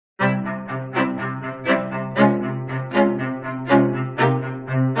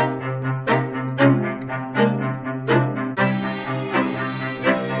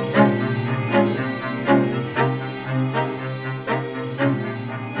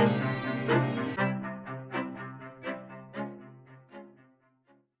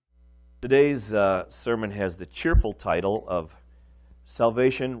Today's sermon has the cheerful title of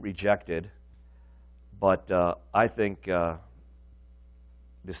Salvation Rejected, but I think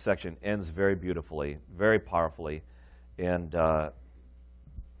this section ends very beautifully, very powerfully, and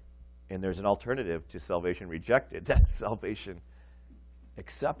there's an alternative to salvation rejected. That's salvation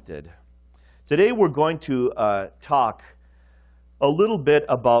accepted. Today we're going to talk a little bit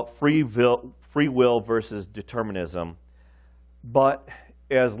about free will versus determinism, but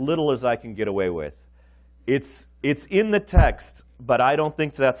as little as I can get away with. It's in the text, but I don't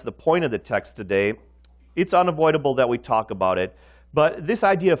think that's the point of the text today. It's unavoidable that we talk about it. But this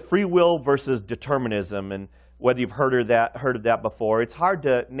idea of free will versus determinism, and whether you've heard of that before, it's hard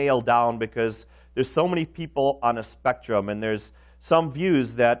to nail down because there's so many people on a spectrum, and there's some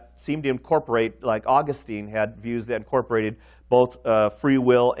views that seem to incorporate, like Augustine had views that incorporated both free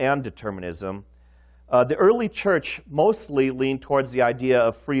will and determinism. The early church mostly leaned towards the idea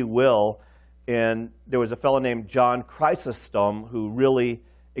of free will, and there was a fellow named John Chrysostom who really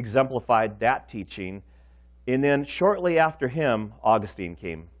exemplified that teaching. And then shortly after him, Augustine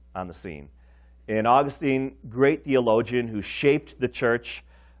came on the scene. And Augustine, great theologian who shaped the church,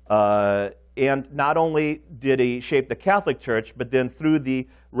 and not only did he shape the Catholic Church, but then through the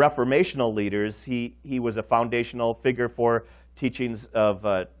Reformational leaders, he was a foundational figure for teachings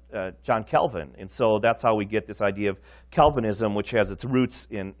of John Calvin. And so that's how we get this idea of Calvinism, which has its roots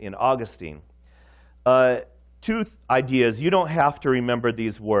in Augustine. Two ideas. You don't have to remember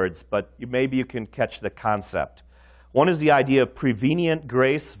these words, but maybe you can catch the concept. One is the idea of prevenient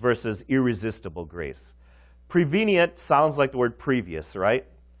grace versus irresistible grace. Prevenient sounds like the word previous, right?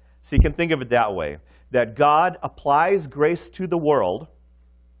 So you can think of it that way, that God applies grace to the world.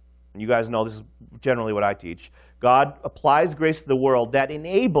 And you guys know this is generally what I teach. God applies grace to the world that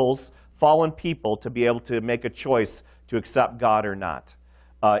enables fallen people to be able to make a choice to accept God or not.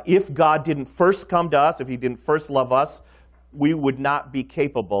 If God didn't first come to us, if he didn't first love us, we would not be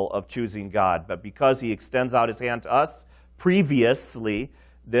capable of choosing God. But because he extends out his hand to us previously,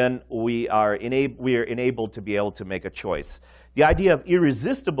 then we are enabled to be able to make a choice. The idea of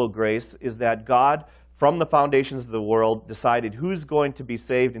irresistible grace is that God, from the foundations of the world, decided who's going to be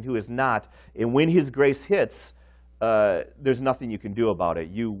saved and who is not. And when his grace hits, there's nothing you can do about it.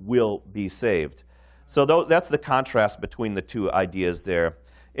 You will be saved. So that's the contrast between the two ideas there.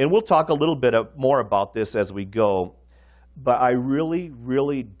 And we'll talk a little bit more about this as we go. But I really,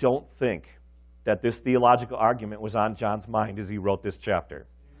 really don't think that this theological argument was on John's mind as he wrote this chapter.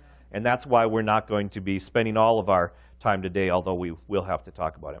 And that's why we're not going to be spending all of our time today, although we will have to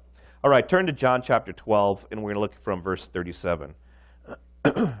talk about it. All right, turn to John chapter 12, and we're going to look from verse 37.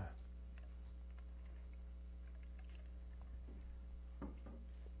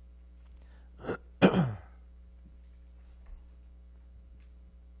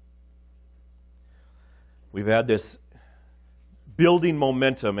 We've had this building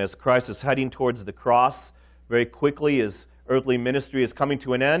momentum as Christ is heading towards the cross. Very quickly, his earthly ministry is coming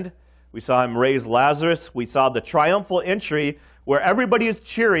to an end. We saw him raise Lazarus. We saw the triumphal entry where everybody is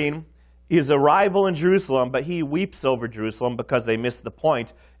cheering his arrival in Jerusalem, but he weeps over Jerusalem because they missed the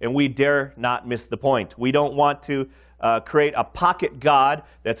point, and we dare not miss the point. We don't want to create a pocket God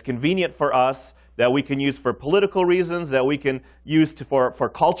that's convenient for us, that we can use for political reasons, that we can use for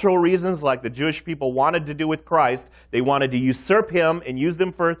cultural reasons, like the Jewish people wanted to do with Christ. They wanted to usurp him and use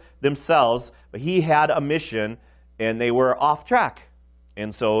them for themselves, but he had a mission, and they were off track.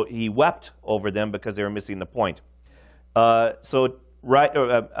 And so he wept over them because they were missing the point. After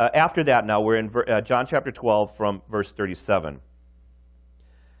that now, we're in John chapter 12 from verse 37.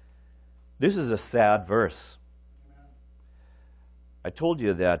 This is a sad verse. I told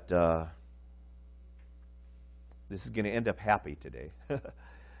you that this is going to end up happy today.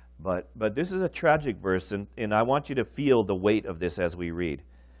 but this is a tragic verse, and I want you to feel the weight of this as we read.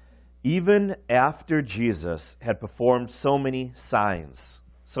 Even after Jesus had performed so many signs,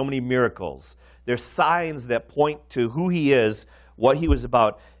 so many miracles, there's signs that point to who he is, what he was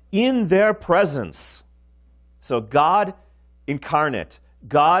about, in their presence. So God incarnate,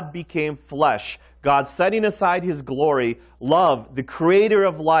 God became flesh, God setting aside his glory, love, the creator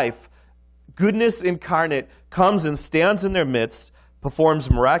of life, goodness incarnate, comes and stands in their midst,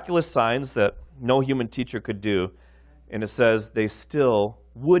 performs miraculous signs that no human teacher could do, and it says they still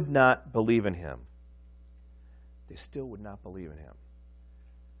would not believe in him. They still would not believe in him.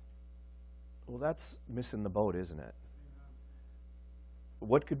 Well, that's missing the boat, isn't it?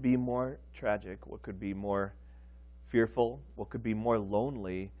 What could be more tragic? What could be more fearful? What could be more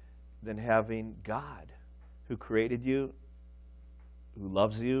lonely than having God, who created you, who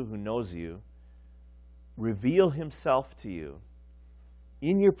loves you, who knows you, reveal himself to you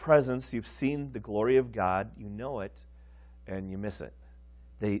In your presence, you've seen the glory of God, you know it, and you miss it.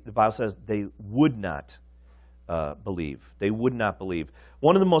 The Bible says they would not believe. They would not believe.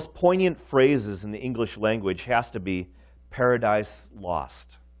 One of the most poignant phrases in the English language has to be paradise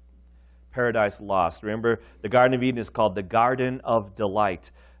lost. Paradise lost. Remember, the Garden of Eden is called the Garden of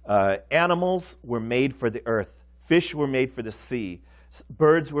Delight. Animals were made for the earth. Fish were made for the sea.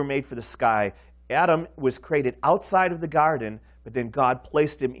 Birds were made for the sky. Adam was created outside of the garden, but then God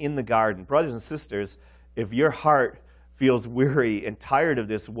placed him in the garden. Brothers and sisters, if your heart feels weary and tired of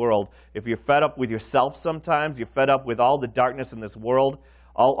this world, if you're fed up with yourself sometimes, you're fed up with all the darkness in this world,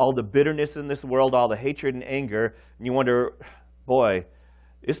 all the bitterness in this world, all the hatred and anger, and you wonder, boy,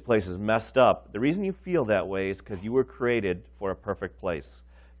 this place is messed up. The reason you feel that way is because you were created for a perfect place.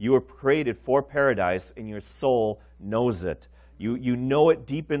 You were created for paradise, and your soul knows it. You know it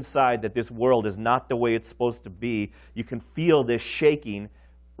deep inside that this world is not the way it's supposed to be. You can feel this shaking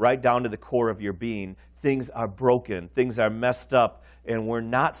right down to the core of your being. Things are broken. Things are messed up, and we're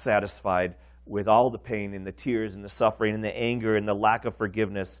not satisfied with all the pain and the tears and the suffering and the anger and the lack of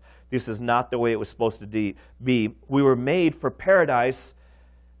forgiveness. This is not the way it was supposed to be. We were made for paradise,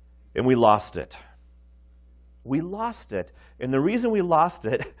 and we lost it. We lost it. And the reason we lost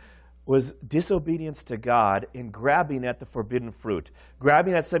it was disobedience to God and grabbing at the forbidden fruit.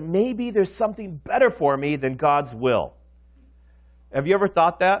 Grabbing at, said, maybe there's something better for me than God's will. Have you ever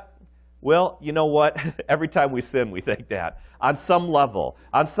thought that? Well, you know what? Every time we sin, we think that. On some level.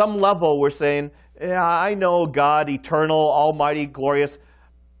 On some level, we're saying, yeah, I know God, eternal, almighty, glorious,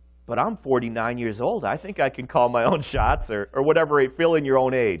 but I'm 49 years old. I think I can call my own shots, or whatever, fill in your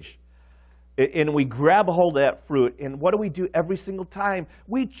own age. And we grab a hold of that fruit, and what do we do every single time?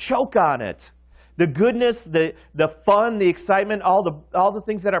 We choke on it. The goodness, the fun, the excitement, all the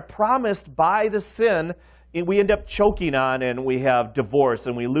things that are promised by the sin, we end up choking on, and we have divorce,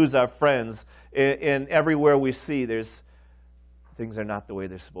 and we lose our friends. And everywhere we see, things are not the way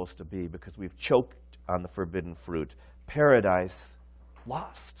they're supposed to be because we've choked on the forbidden fruit. Paradise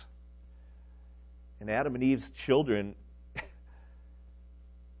lost. And Adam and Eve's children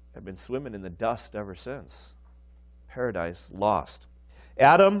have been swimming in the dust ever since. Paradise lost.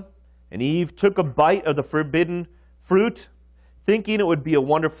 Adam and Eve took a bite of the forbidden fruit, thinking it would be a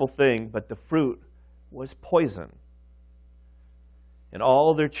wonderful thing, but the fruit was poison. And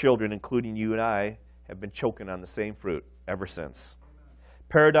all their children, including you and I, have been choking on the same fruit ever since.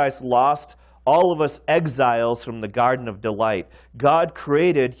 Paradise lost, all of us exiles from the Garden of Delight. God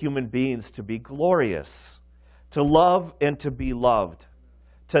created human beings to be glorious, to love and to be loved,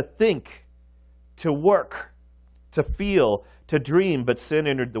 to think, to work, to feel, to dream. But sin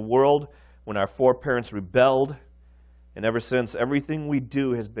entered the world when our foreparents rebelled. And ever since, everything we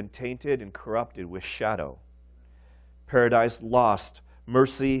do has been tainted and corrupted with shadow. Paradise lost,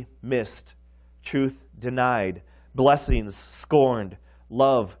 mercy missed, truth denied, blessings scorned,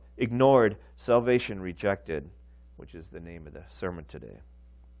 love ignored, salvation rejected, which is the name of the sermon today.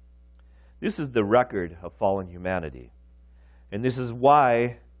 This is the record of fallen humanity. And this is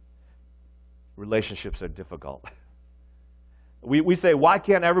why relationships are difficult. We say, why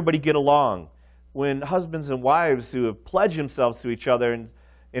can't everybody get along? When husbands and wives who have pledged themselves to each other and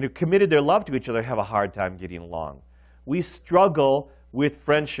have committed their love to each other have a hard time getting along. We struggle with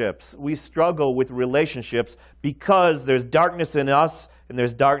friendships. We struggle with relationships because there's darkness in us and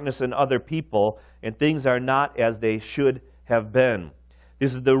there's darkness in other people, and things are not as they should have been.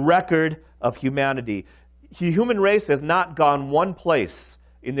 This is the record of humanity. The human race has not gone one place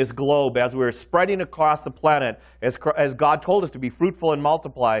in this globe as we're spreading across the planet, as God told us to be fruitful and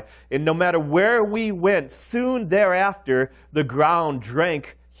multiply. And no matter where we went, soon thereafter, the ground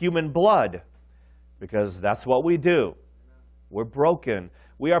drank human blood, because that's what we do. We're broken.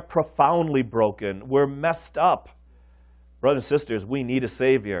 We are profoundly broken. We're messed up. Brothers and sisters, we need a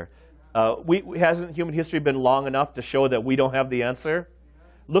Savior. Hasn't human history been long enough to show that we don't have the answer?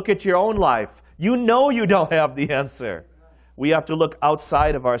 Look at your own life. You know you don't have the answer. We have to look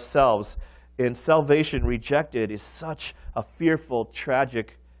outside of ourselves. And salvation rejected is such a fearful,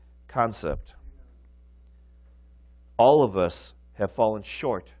 tragic concept. All of us have fallen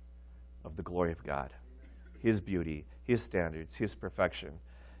short of the glory of God, His beauty, His standards, His perfection.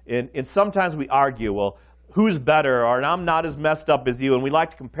 And sometimes we argue, well, who's better, or I'm not as messed up as you, and we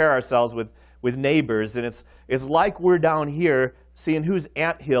like to compare ourselves with neighbors, and it's like we're down here seeing whose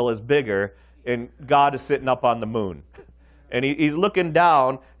anthill is bigger, and God is sitting up on the moon. And he's looking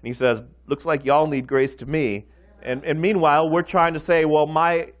down, and he says, looks like y'all need grace to me. And meanwhile, we're trying to say, well,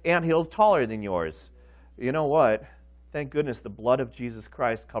 my anthill's taller than yours. You know what? Thank goodness the blood of Jesus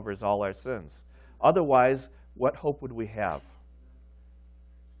Christ covers all our sins. Otherwise, what hope would we have?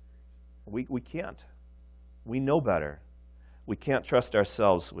 We can't. We know better. We can't trust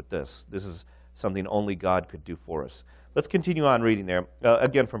ourselves with this. This is something only God could do for us. Let's continue on reading there,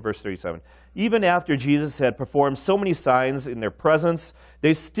 again from verse 37. Even after Jesus had performed so many signs in their presence,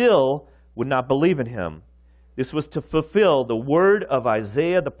 they still would not believe in him. This was to fulfill the word of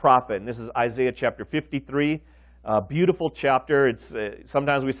Isaiah the prophet. And this is Isaiah chapter 53, a beautiful chapter. It's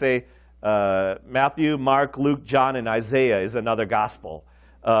sometimes we say Matthew, Mark, Luke, John, and Isaiah is another gospel.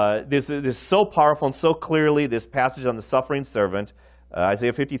 This is so powerful and so clearly, this passage on the suffering servant,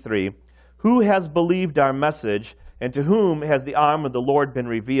 Isaiah 53. Who has believed our message, and to whom has the arm of the Lord been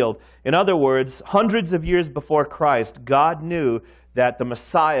revealed? In other words, hundreds of years before Christ, God knew that the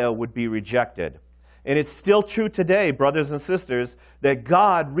Messiah would be rejected. And it's still true today, brothers and sisters, that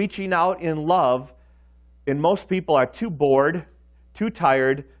God reaching out in love, and most people are too bored, too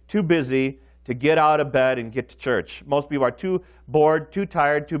tired, too busy to get out of bed and get to church. Most people are too bored, too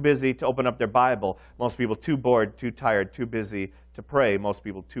tired, too busy to open up their Bible. Most people too bored, too tired, too busy to pray. Most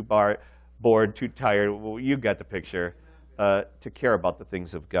people too bored, too tired, well, you got the picture, to care about the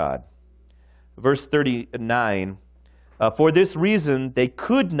things of God. Verse 39, for this reason they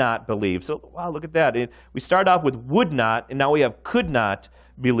could not believe. So, wow, look at that. We start off with would not, and now we have could not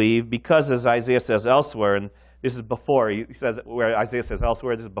believe, because as Isaiah says elsewhere, and this is before, he says, where Isaiah says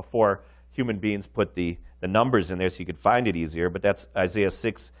elsewhere, this is before human beings put the numbers in there so you could find it easier, but that's Isaiah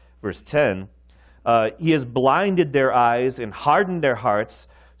 6, verse 10. He has blinded their eyes and hardened their hearts,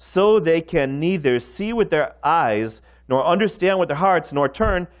 so they can neither see with their eyes, nor understand with their hearts, nor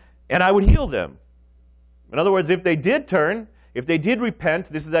turn, and I would heal them. In other words, if they did turn, if they did repent,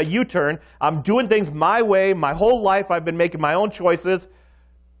 this is a U-turn, I'm doing things my way, my whole life I've been making my own choices,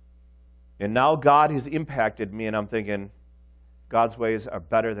 and now God has impacted me, and I'm thinking, God's ways are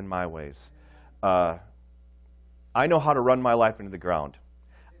better than my ways. I know how to run my life into the ground.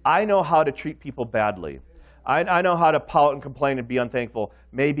 I know how to treat people badly. I know how to pout and complain and be unthankful.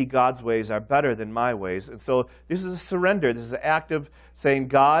 Maybe God's ways are better than my ways. And so this is a surrender. This is an act of saying,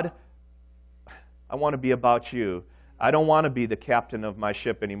 God, I want to be about you. I don't want to be the captain of my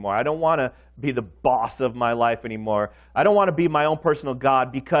ship anymore. I don't want to be the boss of my life anymore. I don't want to be my own personal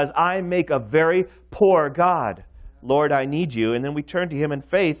God, because I make a very poor God. Lord, I need you. And then we turn to him in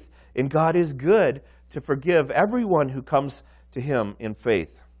faith, and God is good to forgive everyone who comes to him in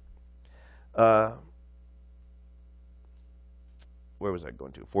faith. Where was I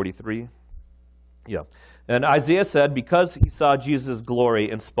going to? 43? Yeah. And Isaiah said, because he saw Jesus'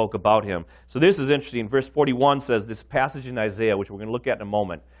 glory and spoke about him. So this is interesting. Verse 41 says, this passage in Isaiah, which we're going to look at in a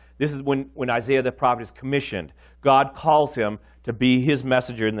moment, this is when Isaiah the prophet is commissioned. God calls him to be his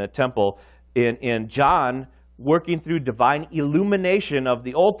messenger in the temple. In John, working through divine illumination of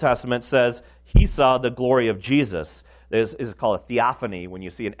the Old Testament, says he saw the glory of Jesus. This is called a theophany, when you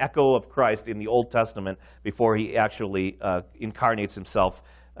see an echo of Christ in the Old Testament before he actually incarnates himself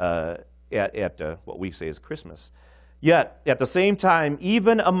at what we say is Christmas. Yet, at the same time,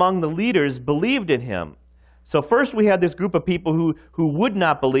 even among the leaders believed in him. So first we had this group of people who would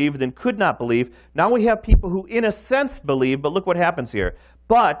not believe, then could not believe. Now we have people who in a sense believe, but look what happens here.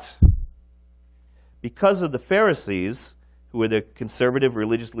 But because of the Pharisees, who were the conservative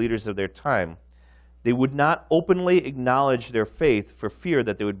religious leaders of their time, they would not openly acknowledge their faith for fear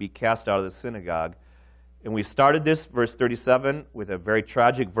that they would be cast out of the synagogue. And we started this, verse 37, with a very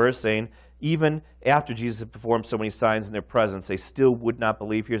tragic verse saying, even after Jesus had performed so many signs in their presence, they still would not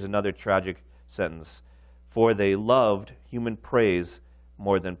believe. Here's another tragic sentence. For they loved human praise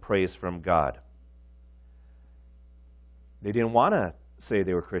more than praise from God. They didn't want to say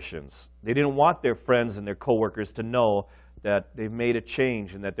they were Christians. They didn't want their friends and their coworkers to know that they've made a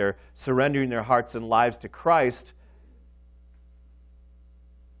change and that they're surrendering their hearts and lives to Christ.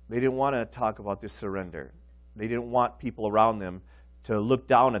 They didn't want to talk about this surrender. They didn't want people around them to look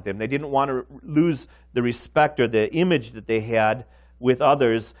down at them. They didn't want to lose the respect or the image that they had with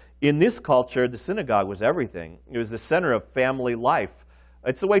others. In this culture, the synagogue was everything. It was the center of family life.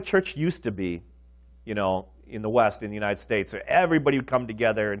 It's the way church used to be, in the West, in the United States. Everybody would come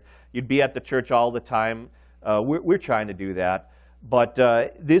together, and you'd be at the church all the time. We're trying to do that. But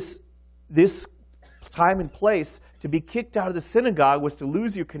this time and place, to be kicked out of the synagogue was to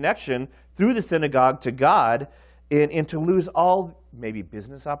lose your connection through the synagogue to God, and to lose all maybe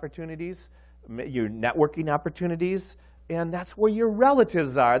business opportunities, your networking opportunities, and that's where your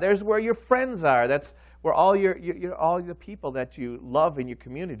relatives are. There's where your friends are. That's where all all the people that you love in your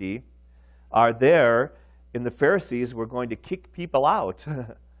community are there. And the Pharisees were going to kick people out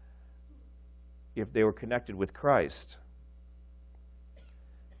if they were connected with Christ.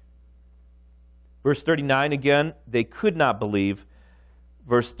 Verse 39 again, they could not believe.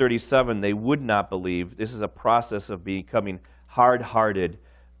 verse 37, they would not believe. This is a process of becoming hard-hearted.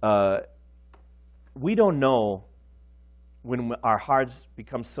 We don't know when our hearts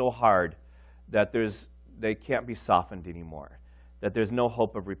become so hard that they can't be softened anymore, that there's no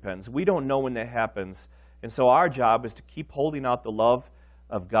hope of repentance. We don't know when that happens. And so our job is to keep holding out the love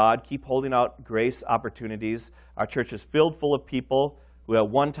of God, keep holding out grace opportunities. Our church is filled full of people who at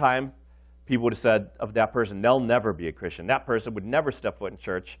one time, people would have said of that person, they'll never be a Christian. That person would never step foot in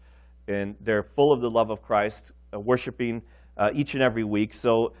church. And they're full of the love of Christ, worshiping each and every week.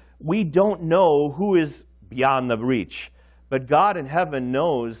 So we don't know who is beyond the reach. But God in heaven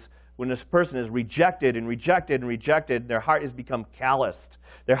knows when this person is rejected and rejected and rejected, their heart has become calloused.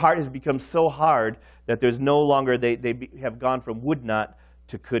 Their heart has become so hard that there's no longer, they have gone from would not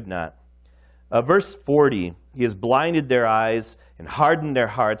to could not. Verse 40, he has blinded their eyes and hardened their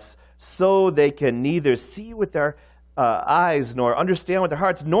hearts so they can neither see with their eyes nor understand with their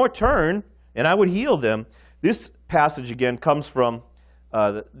hearts nor turn, and I would heal them. This passage again comes from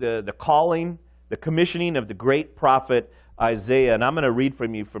the calling, the commissioning of the great prophet Isaiah. And I'm going to read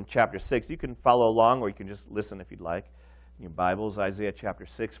from you from chapter 6. You can follow along or you can just listen if you'd like. In your Bibles, Isaiah chapter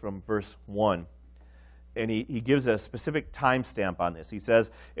 6 from verse 1. And he gives a specific timestamp on this. He says,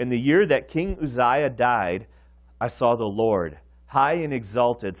 "In the year that King Uzziah died, I saw the Lord, high and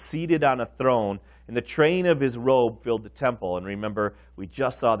exalted, seated on a throne, and the train of his robe filled the temple." And remember, we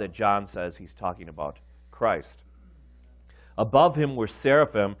just saw that John says he's talking about Christ. "Above him were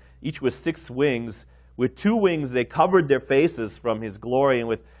seraphim, each with 6 wings. With 2 wings they covered their faces from his glory, and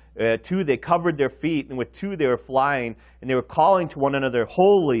with 2 they covered their feet, and with 2 they were flying, and they were calling to one another,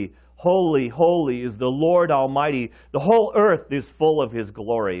 'Holy, holy, holy is the Lord Almighty. The whole earth is full of his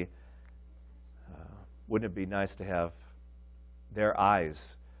glory.'" Wouldn't it be nice to have their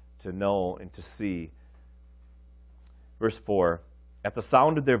eyes to know and to see? Verse 4, "At the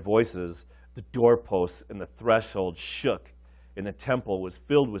sound of their voices, the doorposts and the threshold shook, and the temple was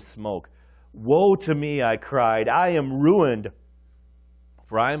filled with smoke. 'Woe to me,' I cried, 'I am ruined,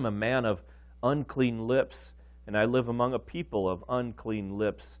 for I am a man of unclean lips, and I live among a people of unclean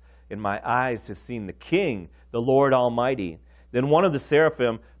lips, and my eyes have seen the King, the Lord Almighty.' Then one of the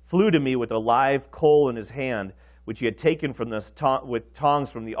seraphim flew to me with a live coal in his hand, which he had taken from with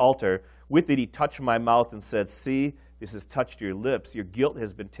tongs from the altar. With it he touched my mouth and said, 'See, this has touched your lips. Your guilt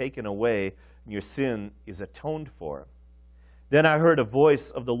has been taken away, and your sin is atoned for.' Then I heard a voice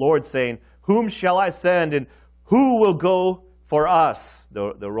of the Lord saying, 'Whom shall I send, and who will go for us?'"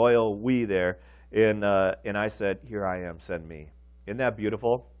 The royal we there. And I said, "Here I am, send me." Isn't that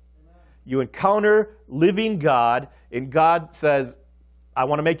beautiful? Amen. You encounter living God, and God says, "I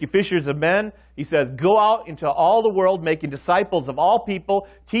want to make you fishers of men." He says, "Go out into all the world, making disciples of all people,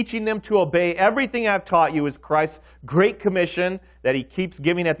 teaching them to obey everything I've taught you," is Christ's great commission that he keeps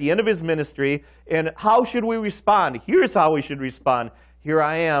giving at the end of his ministry. And how should we respond? Here's how we should respond. "Here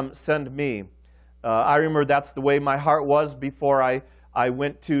I am, send me." I remember that's the way my heart was before I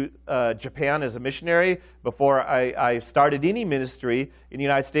went to Japan as a missionary, before I started any ministry in the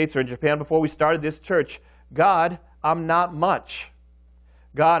United States or in Japan, before we started this church. "God, I'm not much.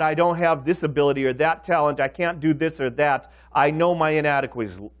 God, I don't have this ability or that talent. I can't do this or that. I know my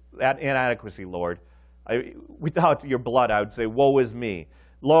inadequacy, Lord. Without your blood, I would say, woe is me.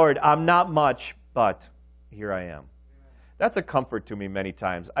 Lord, I'm not much, but here I am." That's a comfort to me many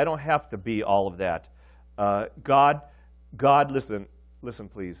times. I don't have to be all of that. God, listen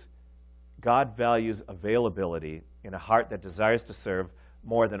please. God values availability in a heart that desires to serve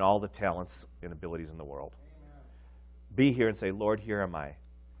more than all the talents and abilities in the world. Amen. Be here and say, "Lord, here am I.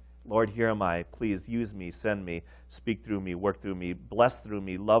 Lord, here am I. Please use me, send me, speak through me, work through me, bless through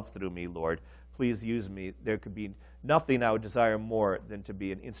me, love through me, Lord. Please use me." There could be nothing I would desire more than to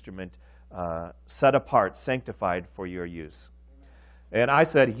be an instrument set apart, sanctified for your use. And I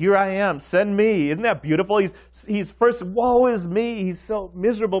said, "Here I am, send me." Isn't that beautiful? He's first, woe is me. He's so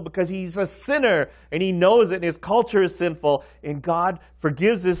miserable because he's a sinner, and he knows it, and his culture is sinful. And God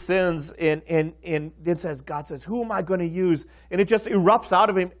forgives his sins, and then says, God says, "Who am I going to use?" And it just erupts out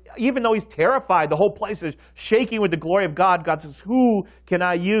of him. Even though he's terrified, the whole place is shaking with the glory of God. God says, "Who can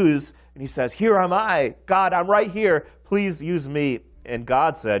I use?" And he says, "Here am I. God, I'm right here. Please use me." And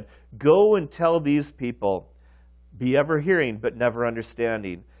God said, "Go and tell these people, be ever hearing, but never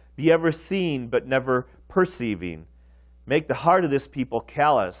understanding. Be ever seeing, but never perceiving. Make the heart of this people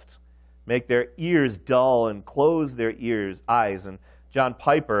calloused. Make their ears dull and close their eyes." And John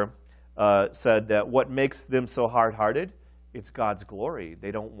Piper said that what makes them so hard-hearted, it's God's glory. They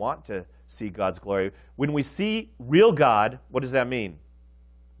don't want to see God's glory. When we see real God, what does that mean?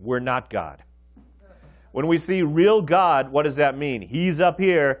 We're not God. When we see real God, what does that mean? He's up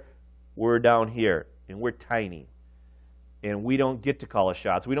here, we're down here, and we're tiny. And we don't get to call the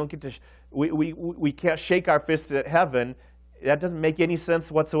shots. We don't get to, we can't shake our fists at heaven. That doesn't make any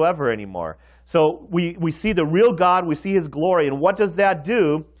sense whatsoever anymore. So we see the real God, we see his glory, and what does that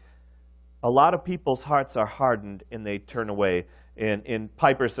do? A lot of people's hearts are hardened and they turn away. And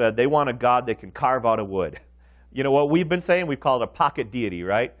Piper said they want a God that can carve out of wood. You know what we've been saying? We've called it a pocket deity,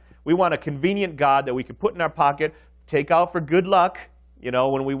 right? We want a convenient God that we can put in our pocket, take out for good luck. You know,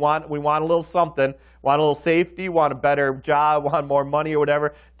 when we want a little something, want a little safety, want a better job, want more money or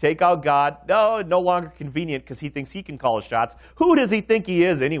whatever, take out God. No longer convenient because he thinks he can call the shots. Who does he think he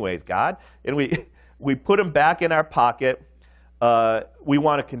is anyways, God? And we put him back in our pocket. We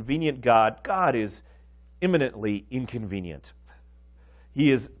want a convenient God. God is imminently inconvenient.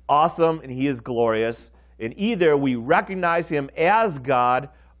 He is awesome and he is glorious. And either we recognize him as God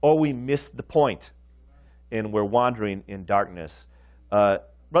or we miss the point and we're wandering in darkness. Brothers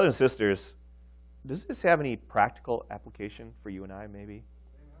and sisters, does this have any practical application for you and I, maybe?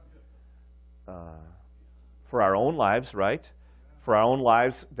 For our own lives, right? For our own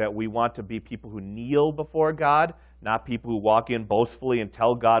lives, that we want to be people who kneel before God, not people who walk in boastfully and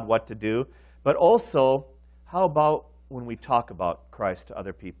tell God what to do. But also, how about when we talk about Christ to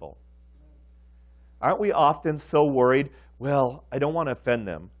other people? Aren't we often so worried, well, I don't want to offend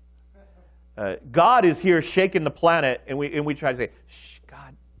them. God is here shaking the planet, and we try to say, shh,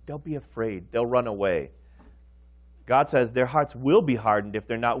 God, don't be afraid. They'll run away. God says their hearts will be hardened if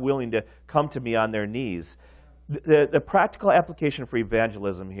they're not willing to come to me on their knees. The practical application for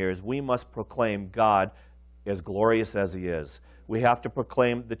evangelism here is we must proclaim God as glorious as he is. We have to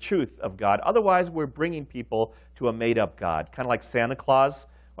proclaim the truth of God. Otherwise, we're bringing people to a made-up God, kind of like Santa Claus,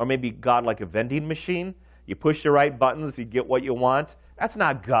 or maybe God like a vending machine. You push the right buttons, you get what you want. That's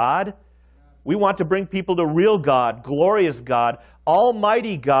not God. We want to bring people to real God, glorious God,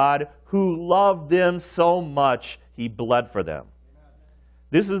 almighty God who loved them so much he bled for them.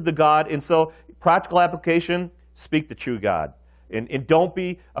 This is the God. And so practical application, speak the true God. And don't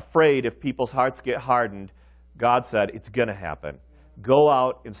be afraid if people's hearts get hardened. God said it's going to happen. Go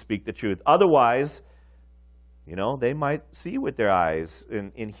out and speak the truth. Otherwise, you know, they might see with their eyes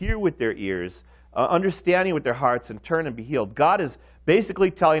and hear with their ears, understanding with their hearts and turn and be healed. God is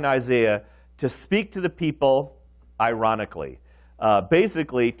basically telling Isaiah to speak to the people ironically.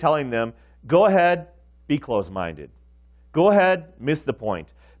 Basically telling them, go ahead, be closed-minded. Go ahead, miss the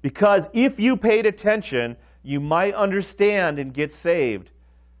point. Because if you paid attention, you might understand and get saved.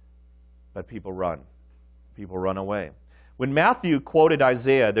 But people run. People run away. When Matthew quoted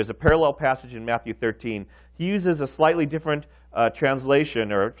Isaiah, there's a parallel passage in Matthew 13. He uses a slightly different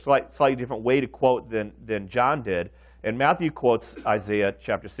translation or slightly different way to quote than John did. And Matthew quotes Isaiah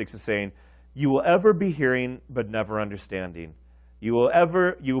chapter 6 as saying, you will ever be hearing but never understanding. You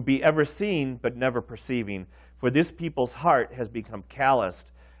will be ever seeing but never perceiving. For this people's heart has become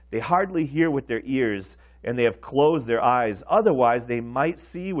calloused. They hardly hear with their ears, and they have closed their eyes. Otherwise, they might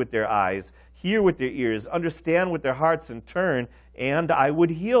see with their eyes, hear with their ears, understand with their hearts, and turn, and I would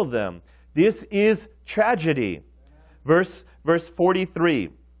heal them. This is tragedy. Verse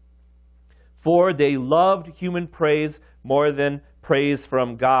 43. For they loved human praise more than praise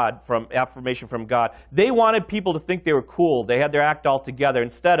from God, from affirmation from God. They wanted people to think they were cool. They had their act all together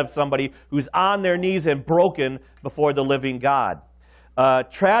instead of somebody who's on their knees and broken before the living God.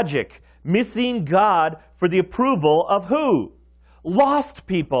 Tragic. Missing God for the approval of who? Lost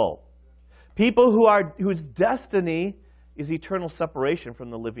people. People whose destiny is eternal separation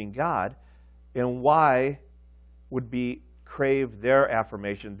from the living God. And why would be crave their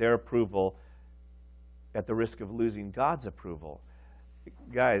affirmation, their approval, at the risk of losing God's approval?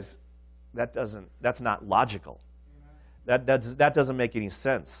 Guys, that's not logical. That doesn't make any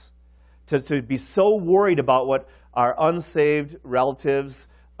sense. To be so worried about what our unsaved relatives,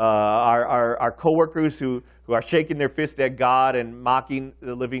 our coworkers who are shaking their fist at God and mocking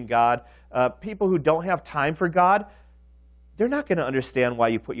the living God, people who don't have time for God, they're not going to understand why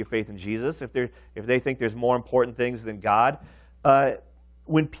you put your faith in Jesus if they think there's more important things than God.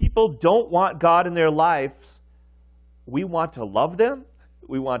 When people don't want God in their lives, we want to love them,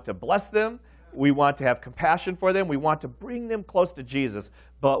 we want to bless them, we want to have compassion for them, we want to bring them close to Jesus,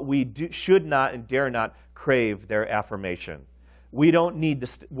 but we should not and dare not crave their affirmation. We don't need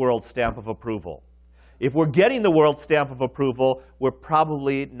the world stamp of approval. If we're getting the world stamp of approval, we're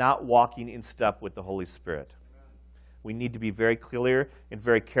probably not walking in step with the Holy Spirit. We need to be very clear and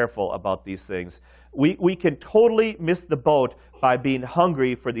very careful about these things. We can totally miss the boat by being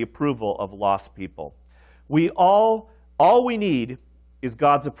hungry for the approval of lost people. All we need is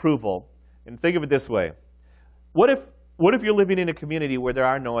God's approval, And think of it this way. What if you're living in a community where there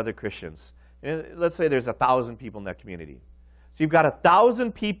are no other Christians? And let's say there's 1,000 people in that community. So you've got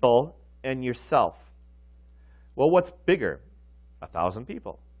 1,000 people and yourself. Well, what's bigger? 1,000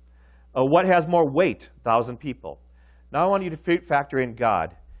 people. What has more weight? 1,000 people. Now I want you to factor in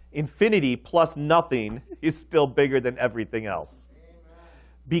God. Infinity plus nothing is still bigger than everything else. Amen.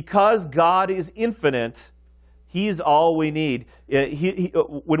 Because God is infinite, He's all we need.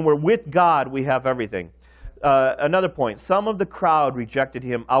 When we're with God, we have everything. Another point, some of the crowd rejected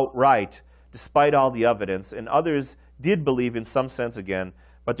Him outright, despite all the evidence, and others did believe in some sense again,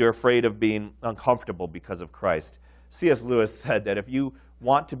 but they're afraid of being uncomfortable because of Christ. C.S. Lewis said that if you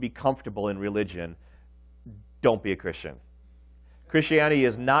want to be comfortable in religion, don't be a Christian. Christianity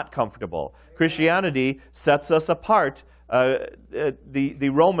is not comfortable. Christianity sets us apart.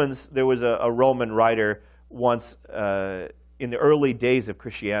 The Romans, there was a Roman writer once in the early days of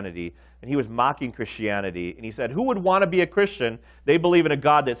Christianity, and he was mocking Christianity, and he said, who would want to be a Christian? They believe in a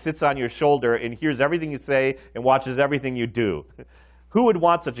God that sits on your shoulder and hears everything you say and watches everything you do. Who would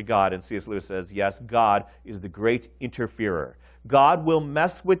want such a God? And C.S. Lewis says, yes, God is the great interferer. God will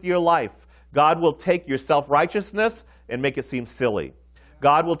mess with your life. God will take your self-righteousness and make it seem silly.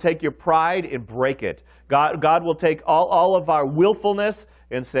 God will take your pride and break it. God will take all of our willfulness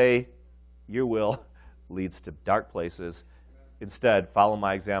and say, your will leads to dark places. Instead, follow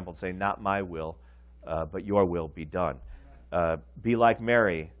my example and say, not my will, but your will be done. Be like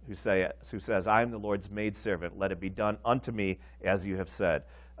Mary, who says, I am the Lord's maidservant. Let it be done unto me as you have said.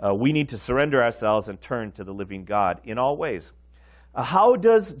 We need to surrender ourselves and turn to the living God in all ways. How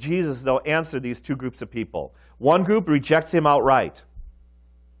does Jesus, though, answer these two groups of people? One group rejects Him outright.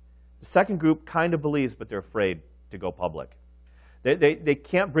 The second group kind of believes, but they're afraid to go public. They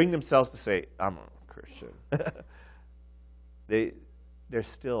can't bring themselves to say, I'm a Christian.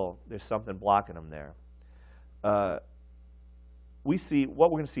 There's something blocking them there. What we're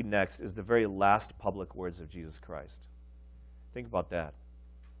going to see next is the very last public words of Jesus Christ. Think about that.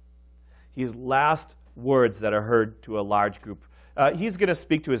 His last words that are heard to a large group. He's going to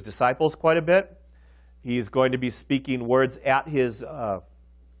speak to His disciples quite a bit. He's going to be speaking words at His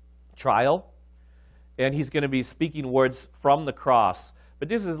trial. And He's going to be speaking words from the cross. But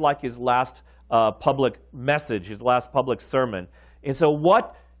this is like His last public message, His last public sermon. And so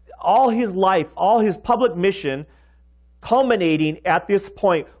all His life, all His public mission, culminating at this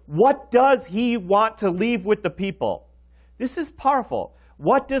point, what does He want to leave with the people? This is powerful.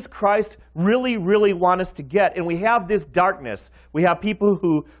 What does Christ really, really want us to get? And we have this darkness. We have people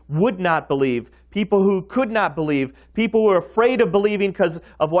who would not believe, people who could not believe, people who are afraid of believing because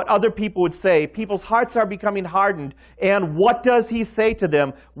of what other people would say. People's hearts are becoming hardened. And what does He say to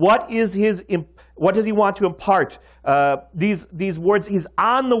them? What does He want to impart? These words, He's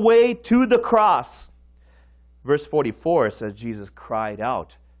on the way to the cross. Verse 44 says Jesus cried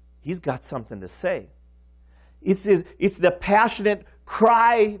out. He's got something to say. It's the passionate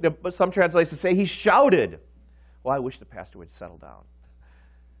cry that some translations say. He shouted. Well, I wish the pastor would settle down.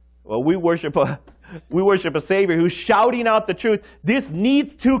 Well, we worship a Savior who's shouting out the truth. This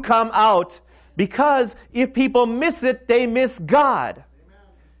needs to come out because if people miss it, they miss God. Amen.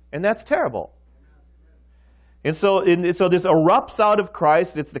 And that's terrible. And so this erupts out of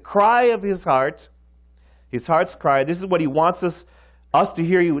Christ. It's the cry of His heart. His heart's cry. This is what He wants us to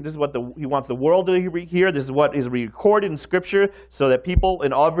hear. This is what He wants the world to hear. This is what is recorded in Scripture so that people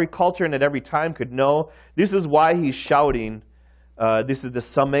in every culture and at every time could know. This is why He's shouting. This is the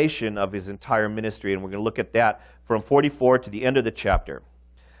summation of His entire ministry, and we're going to look at that from 44 to the end of the chapter.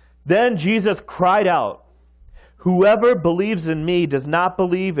 Then Jesus cried out, "Whoever believes in me does not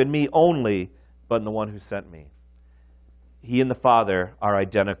believe in me only, but in the one who sent me." He and the Father are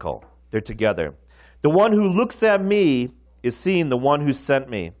identical. They're together. The one who looks at me is seeing the one who sent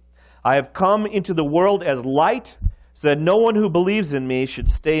me. I have come into the world as light, so that no one who believes in me should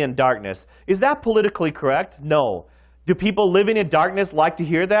stay in darkness. Is that politically correct? No. Do people living in darkness like to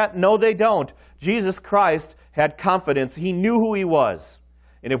hear that? No, they don't. Jesus Christ had confidence. He knew who He was.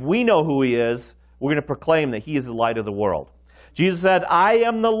 And if we know who He is, we're going to proclaim that He is the light of the world. Jesus said, I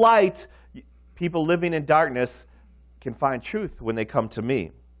am the light. People living in darkness can find truth when they come to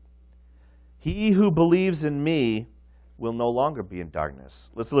me. He who believes in me will no longer be in darkness.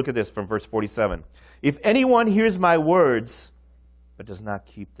 Let's look at this from verse 47. If anyone hears my words, but does not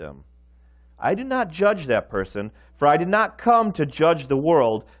keep them, I do not judge that person, for I did not come to judge the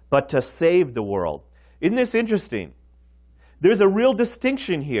world, but to save the world. Isn't this interesting? There's a real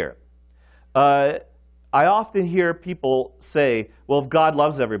distinction here. I often hear people say, well, if God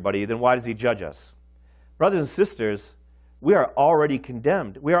loves everybody, then why does He judge us? Brothers and sisters, we are already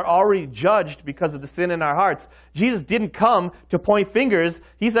condemned. We are already judged because of the sin in our hearts. Jesus didn't come to point fingers.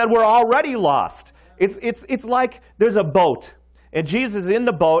 He said we're already lost. It's like there's a boat, and Jesus is in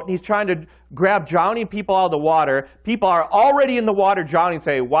the boat, and he's trying to grab drowning people out of the water. People are already in the water drowning and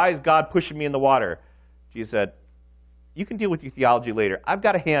say, why is God pushing me in the water? Jesus said, you can deal with your theology later. I've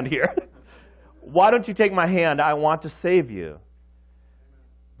got a hand here. Why don't you take my hand? I want to save you.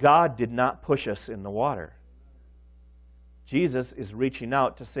 God did not push us in the water. Jesus is reaching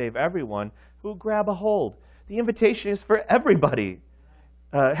out to save everyone who will grab a hold. The invitation is for everybody.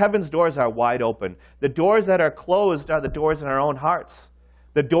 Heaven's doors are wide open. The doors that are closed are the doors in our own hearts.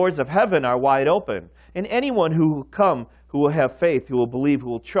 The doors of heaven are wide open. And anyone who will come, who will have faith, who will believe, who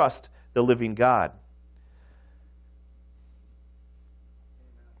will trust the living God.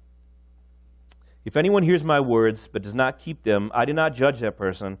 If anyone hears my words but does not keep them, I do not judge that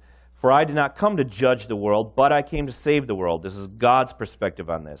person, for I did not come to judge the world, but I came to save the world. This is God's perspective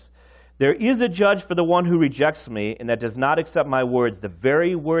on this. There is a judge for the one who rejects me and that does not accept my words. The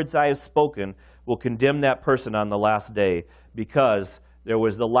very words I have spoken will condemn that person on the last day, because there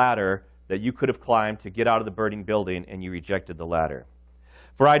was the ladder that you could have climbed to get out of the burning building, and you rejected the ladder.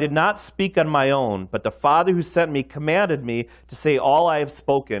 For I did not speak on my own, but the Father who sent me commanded me to say all I have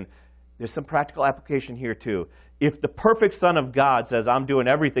spoken. There's some practical application here too. If the perfect Son of God says, I'm doing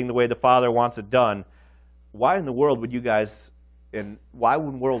everything the way the Father wants it done, why in the world would you guys, and why in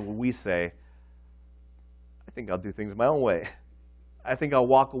the world would we say, I think I'll do things my own way. I think I'll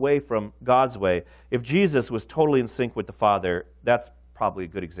walk away from God's way. If Jesus was totally in sync with the Father, that's probably a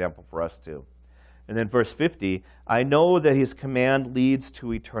good example for us too. And then verse 50, I know that his command leads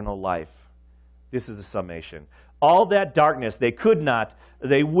to eternal life. This is the summation. All that darkness, they could not,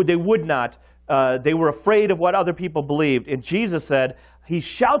 they would not, they were afraid of what other people believed. And Jesus said, he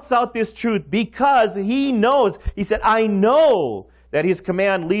shouts out this truth because he knows. He said, I know that his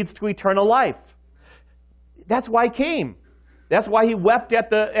command leads to eternal life. That's why he came. That's why he wept at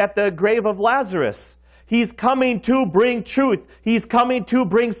the grave of Lazarus. He's coming to bring truth. He's coming to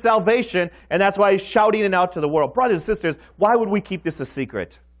bring salvation. And that's why he's shouting it out to the world. Brothers and sisters, why would we keep this a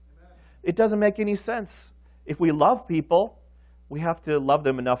secret? It doesn't make any sense. If we love people, we have to love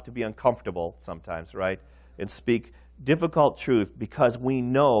them enough to be uncomfortable sometimes, right? And speak difficult truth because we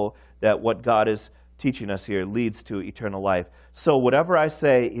know that what God is teaching us here leads to eternal life. So whatever I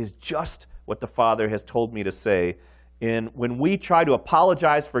say is just what the Father has told me to say. And when we try to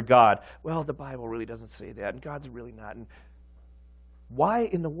apologize for God, well, the Bible really doesn't say that, and God's really not. And why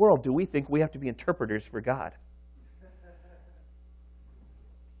in the world do we think we have to be interpreters for God?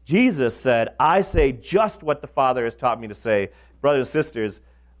 Jesus said, I say just what the Father has taught me to say. Brothers and sisters,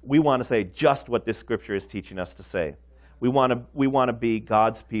 we want to say just what this Scripture is teaching us to say. We want to be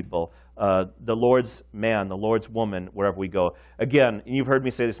God's people, the Lord's man, the Lord's woman, wherever we go. Again, and you've heard me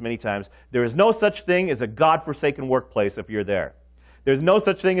say this many times, there is no such thing as a God-forsaken workplace if you're there. There's no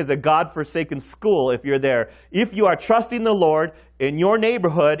such thing as a God-forsaken school if you're there. If you are trusting the Lord in your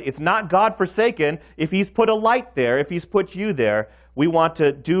neighborhood, it's not God-forsaken if he's put a light there, if he's put you there. We want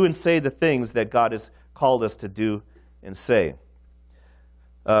to do and say the things that God has called us to do and say.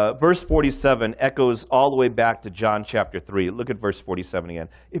 Verse 47 echoes all the way back to John chapter 3. Look at verse 47 again.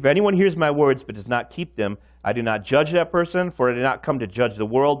 If anyone hears my words but does not keep them, I do not judge that person, for I did not come to judge the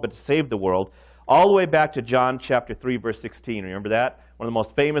world, but to save the world. All the way back to John chapter 3, verse 16. Remember that? One of the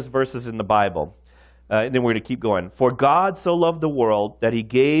most famous verses in the Bible. And then we're going to keep going. For God so loved the world that he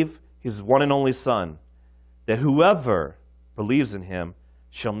gave his one and only Son, that whoever believes in him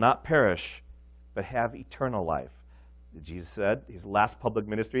shall not perish, but have eternal life. Jesus said, his last public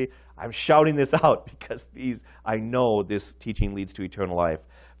ministry, I'm shouting this out because I know this teaching leads to eternal life.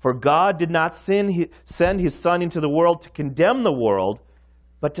 For God did not send his Son into the world to condemn the world,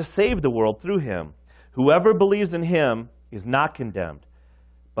 but to save the world through him. Whoever believes in him is not condemned,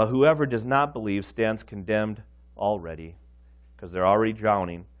 but whoever does not believe stands condemned already, because they're already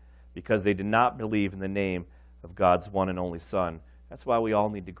drowning, because they did not believe in the name of God's one and only Son. That's why we all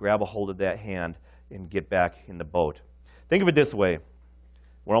need to grab a hold of that hand and get back in the boat. Think of it this way.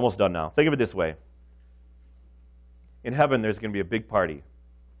 We're almost done now. Think of it this way. In heaven, there's going to be a big party.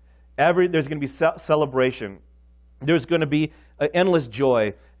 There's going to be celebration. There's going to be endless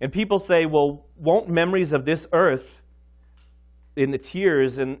joy. And people say, well, won't memories of this earth, in the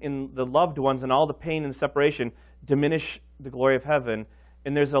tears and in the loved ones and all the pain and separation, diminish the glory of heaven?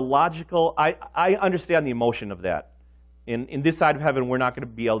 And there's a logical, I understand the emotion of that. In this side of heaven, we're not going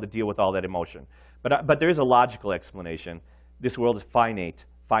to be able to deal with all that emotion. But there is a logical explanation. This world is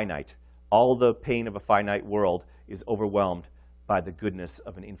finite. All the pain of a finite world is overwhelmed by the goodness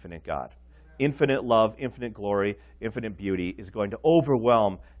of an infinite God. Infinite love, infinite glory, infinite beauty is going to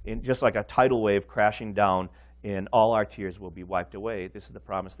overwhelm, in just like a tidal wave crashing down, and all our tears will be wiped away. This is the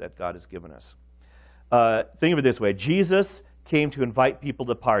promise that God has given us. Think of it this way. Jesus came to invite people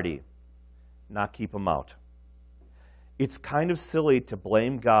to party, not keep them out. It's kind of silly to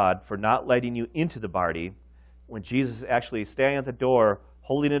blame God for not letting you into the party when Jesus is actually standing at the door,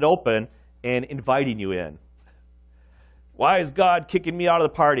 holding it open, and inviting you in. Why is God kicking me out of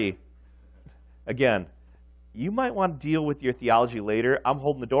the party? Again, you might want to deal with your theology later. I'm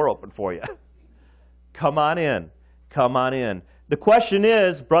holding the door open for you. Come on in. Come on in. The question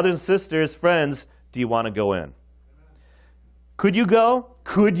is, brothers and sisters, friends, do you want to go in? Could you go?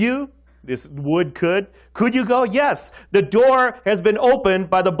 Could you? This would, could. Could you go? Yes. The door has been opened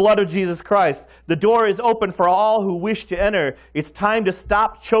by the blood of Jesus Christ. The door is open for all who wish to enter. It's time to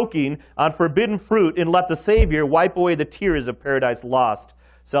stop choking on forbidden fruit and let the Savior wipe away the tears of paradise lost.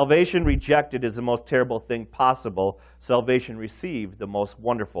 Salvation rejected is the most terrible thing possible. Salvation received, the most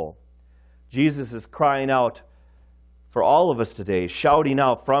wonderful. Jesus is crying out for all of us today, shouting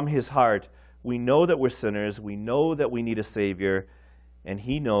out from his heart, we know that we're sinners, we know that we need a Savior, and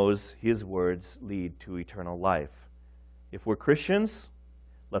he knows his words lead to eternal life. If we're Christians,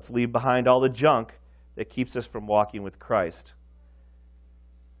 let's leave behind all the junk that keeps us from walking with Christ.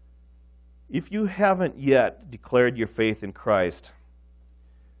 If you haven't yet declared your faith in Christ,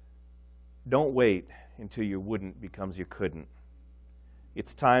 don't wait until your wouldn't becomes your couldn't.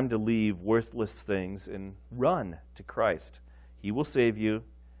 It's time to leave worthless things and run to Christ. He will save you.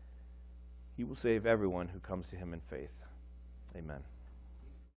 He will save everyone who comes to him in faith. Amen.